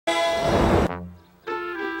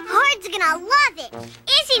I love it.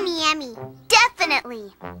 Isn't he, Emmy?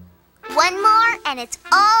 Definitely. One more and it's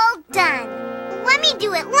all done. Let me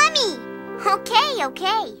do it, let me.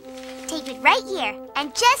 Okay. Tape it right here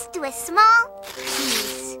and just do a small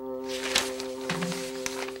piece.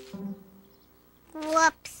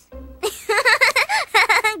 Whoops.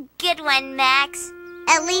 Good one, Max.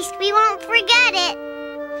 At least we won't forget it.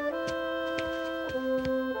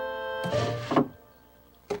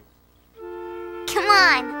 Come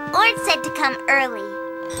on, Ord said to come early.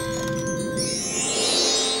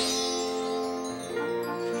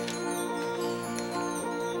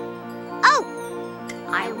 Oh!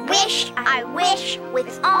 I wish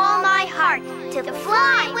with all my heart to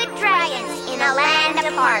fly with dragons in a land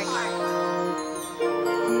apart.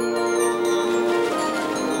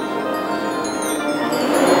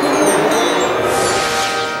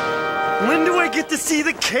 When do I get to see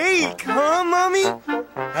the cake, huh, Mommy?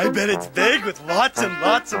 I bet it's big with lots and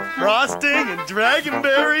lots of frosting and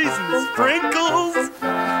dragonberries and sprinkles.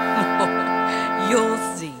 You'll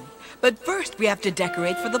see. But first we have to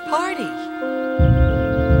decorate for the party.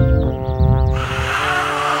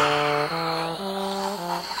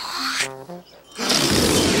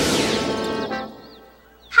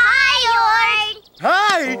 Hi, Ord!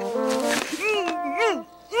 Hi!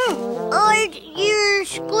 Ord, you're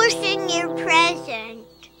squishing your present.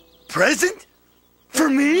 Present? For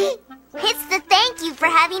me? It's the thank you for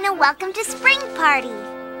having a welcome to spring party.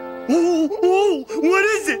 Oh, what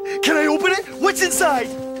is it? Can I open it? What's inside?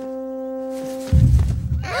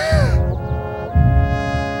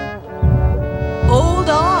 Hold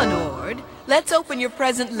on, Ord. Let's open your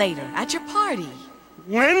present later, at your party.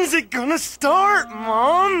 When's it gonna start,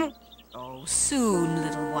 Mom? Oh, soon,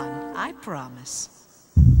 little one. I promise.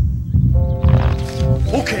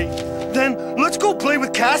 Okay, then let's go play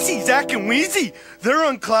with Cassie, Zach, and Wheezy. They're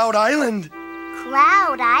on Cloud Island.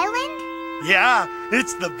 Cloud Island? Yeah,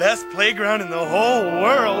 it's the best playground in the whole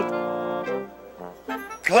world.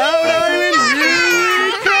 Cloud Island, here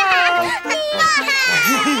we come!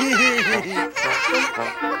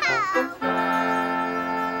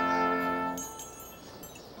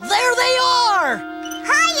 There they are!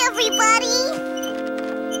 Hi, everybody!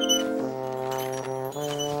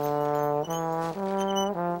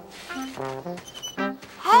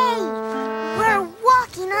 Hey, we're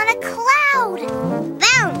walking on a cloud!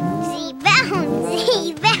 Bouncy,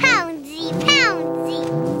 bouncy, bouncy, bouncy!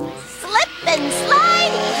 Slip and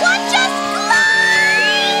slide, watch us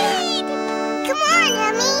glide! Come on,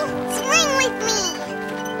 Emmy, swing with me!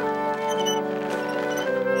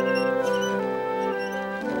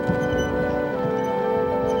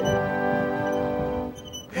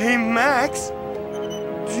 Hey, Max,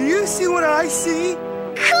 do you see what I see?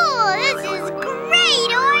 Cool, this is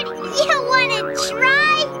great, Ord! You wanna try?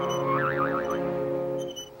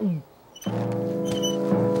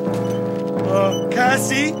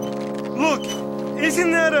 Cassie, look,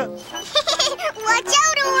 isn't that a... Watch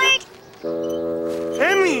out, Ord!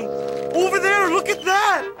 Emmy, over there, look at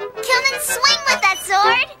that! Come and swing with us,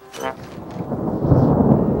 Ord!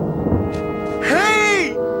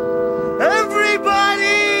 Hey!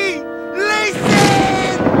 Everybody!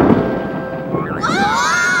 Listen!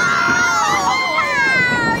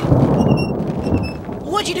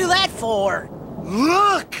 What'd you do that for?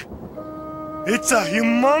 Look! It's a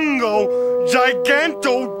humongo,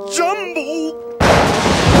 giganto, jumbo!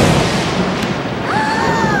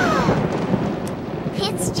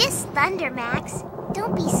 It's just thunder, Max.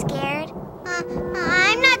 Don't be scared.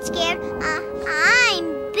 I'm not scared. I'm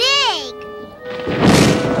big.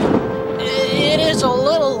 It is a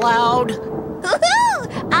little loud.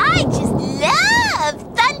 Woohoo! I just love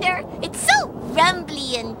thunder. It's so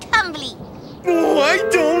rumbly and tumbly. Oh, I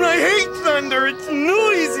don't. I hate thunder. It's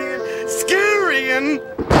noisy and scary and...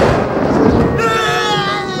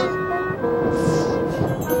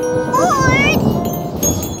 Ord!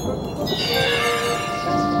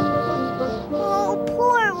 Oh,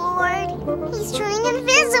 poor Ord. He's turning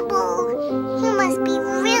invisible. He must be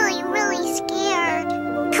really, really scared.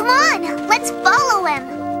 Come on, let's follow him.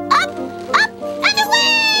 Up, up, and away!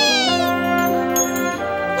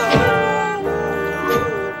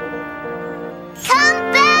 Come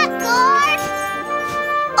back, Ord!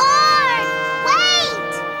 Ord,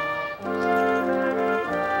 wait!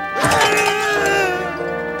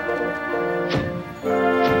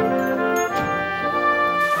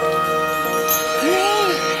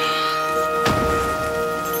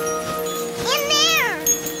 In there!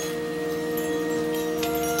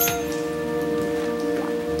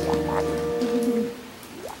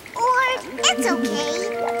 Ord, it's okay.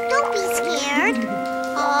 Don't be scared.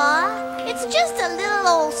 Aw, it's just a little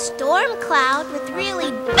old storm cloud with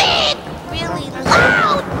really big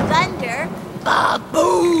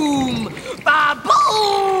Ba-boom!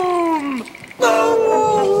 Ba-boom!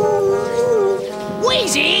 Boom!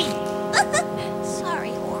 Wheezy!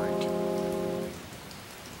 Sorry, Ward.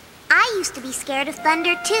 I used to be scared of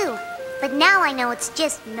thunder too, but now I know it's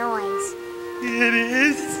just noise. It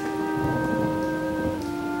is?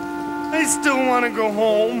 I still want to go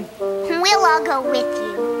home. We'll all go with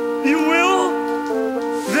you. You will?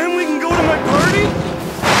 Then we can go to my party?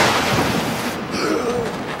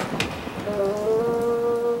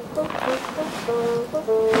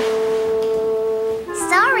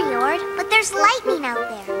 Sorry, Ord, but there's lightning out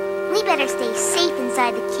there. We better stay safe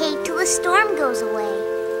inside the cave till the storm goes away.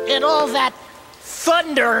 And all that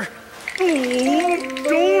thunder. Oh,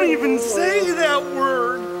 don't even say that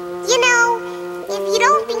word. You know, if you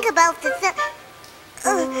don't think about the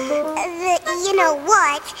you know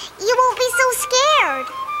what, you won't be so scared.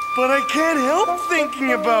 But I can't help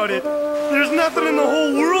thinking about it. There's nothing in the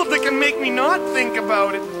whole world that can make me not think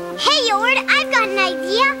about it. Hey, Ord, I've got an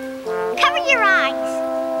idea. Cover your eyes.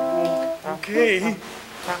 Okay.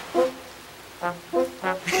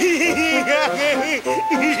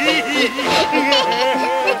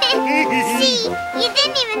 See, you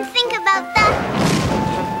didn't even think about the...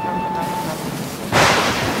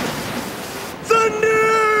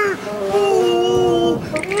 Thunder! Oh,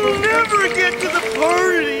 we'll never get to the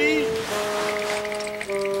party.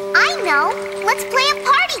 I know. Let's play a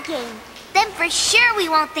party game. Then for sure we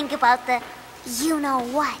won't think about the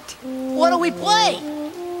you-know-what. What do we play?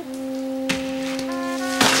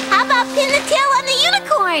 How about pin the tail on the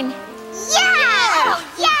unicorn? Yeah!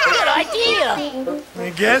 Good Yeah! idea. I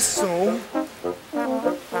guess so.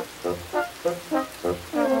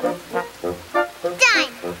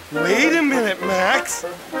 Done! Wait a minute, Max.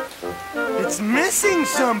 It's missing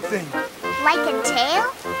something. Like a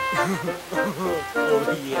tail?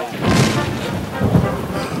 Oh, yeah.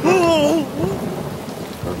 Oh!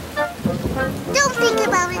 Don't think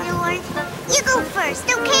about it, Ord. You go first,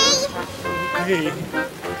 okay? Okay.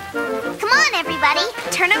 Come on, everybody.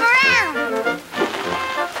 Turn him around.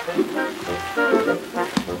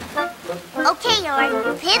 Okay, Ord.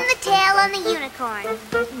 Pin the tail on the unicorn.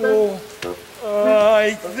 Oh,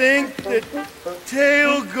 I think the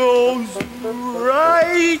tail goes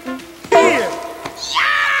right here.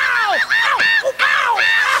 Ow! Ow! Ow!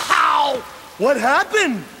 Ow! What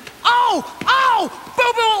happened? Oh! Oh!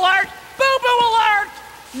 Boo-boo alert! Boo-boo alert!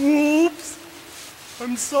 Whoops.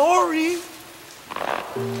 I'm sorry.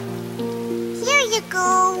 Here you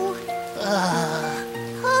go.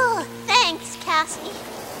 Oh, thanks, Cassie.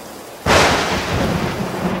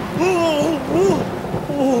 Oh,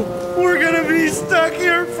 we're gonna be stuck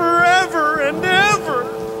here forever and ever.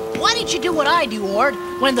 Why didn't you do what I do, Ord?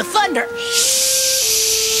 When the thunder...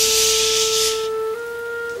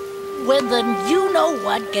 When the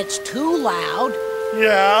you-know-what gets too loud,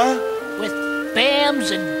 Yeah, with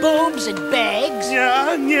bams and booms and bangs,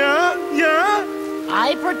 yeah.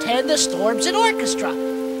 I pretend the storm's an orchestra,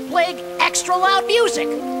 playing extra loud music.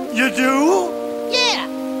 You do? Yeah,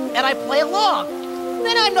 and I play along.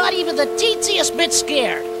 Then I'm not even the teensiest bit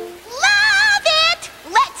scared. Love it!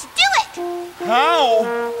 Let's do it! How?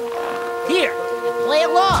 Here, play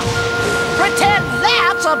along. Pretend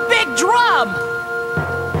that's a big drum.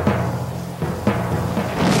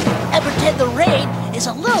 And pretend the rain is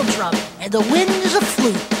a little drum and the wind is a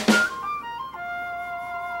flute.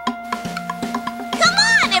 Come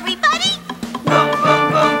on, everybody! Boom,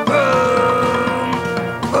 boom, boom, boom.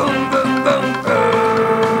 Boom, boom, boom, boom.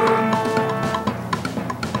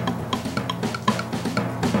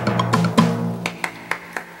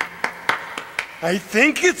 I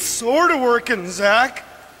think it's sort of working, Zach.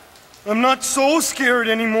 I'm not so scared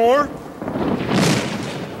anymore.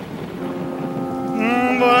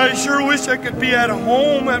 But I sure wish I could be at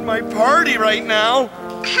home at my party right now.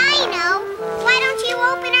 I know. Why don't you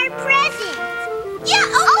open our presents? Yeah,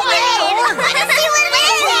 open it! Let's see what it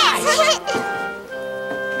is!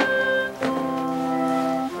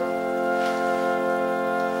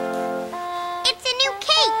 It's a new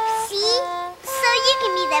cape, see? So you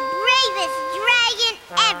can be the bravest dragon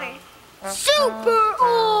ever. Super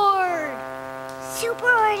Ord! Super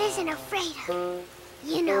Ord isn't afraid of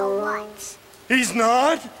you-know-what. He's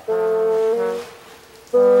not?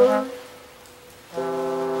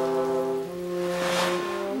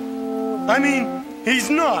 I mean, he's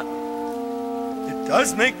not. It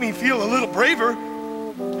does make me feel a little braver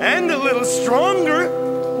and a little stronger.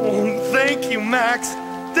 Oh, thank you, Max.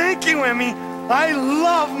 Thank you, Emmy. I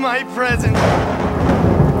love my present.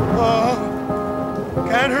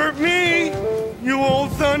 Can't hurt me, you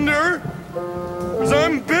old thunder. 'Cause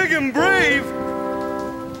I'm big and brave.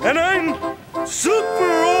 And I'm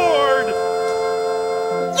Super Ord!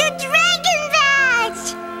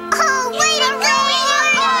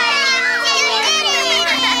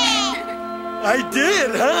 I did,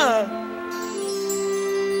 huh?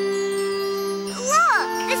 Look,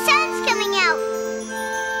 the sun's coming out.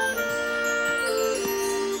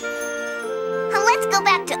 Let's go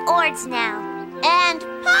back to Ord's now. And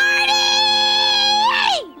party!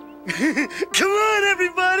 Come on,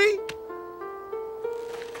 everybody!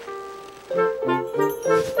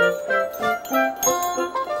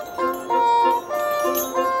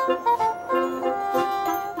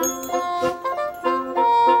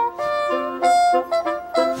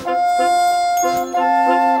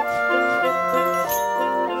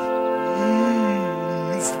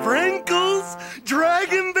 Sprinkles,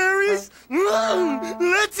 dragonberries.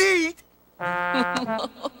 Let's eat.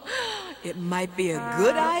 It might be a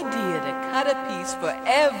good idea to cut a piece for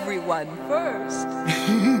everyone first.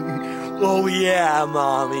 Oh, yeah,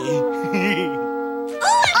 Mommy.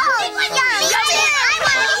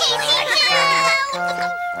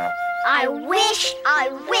 I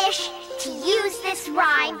wish to use this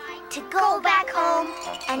rhyme to go back home.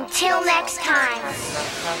 Until next time.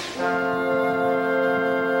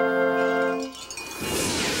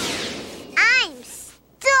 I'm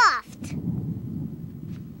stuffed.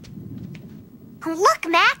 Look,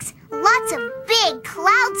 Max, lots of big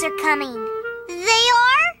clouds are coming. They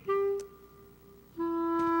are?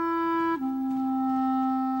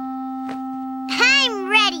 I'm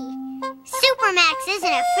ready. Supermax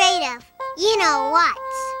isn't afraid of you-know-what.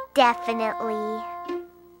 Definitely.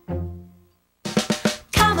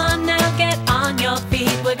 Come on now, get on your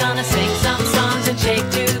feet. We're gonna sing some songs and shake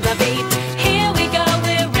to the beat. Here we go,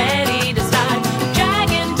 we're ready to start.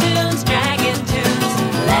 Dragon tunes,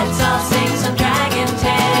 let's all sing some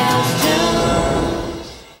DragonTales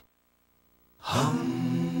tunes.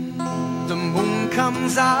 The moon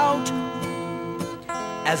comes out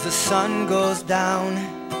as the sun goes down,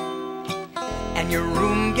 and your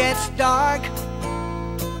room gets dark.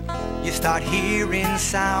 You start hearing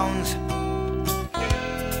sounds.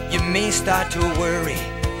 You may start to worry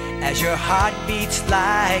as your heart beats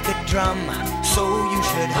like a drum. So you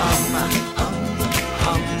should hum,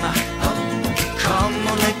 hum, hum. Come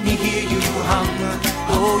on, let me hear you hum.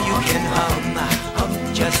 Oh, you can hum,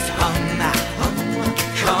 just hum.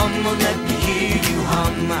 Come on, let me hear you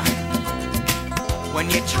hum. When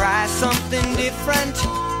you try something different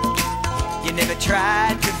you never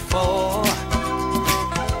tried before,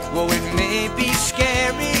 well, it may be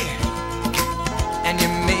scary and you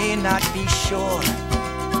may not be sure,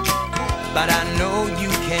 but I know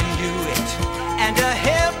you can do it, and to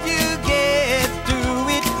help you get through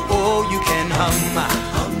it, oh, you can hum,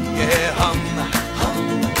 yeah, hum.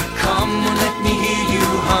 Come on, let me hear you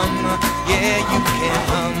hum, yeah, you can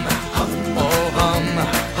hum, oh, hum.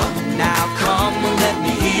 Now come on, let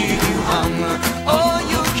me hear you hum, oh,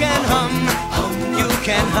 you can hum, you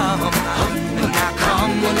can hum. Now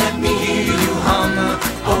come on, let me hear you hum,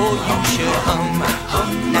 oh, you should hum,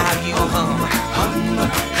 now you hum.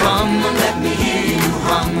 Come on, let me hear you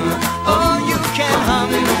hum, oh, you can hum,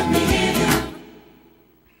 let me hear you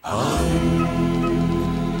hum.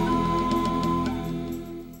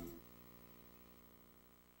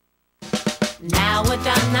 Now we're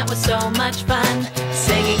done, that was so much fun.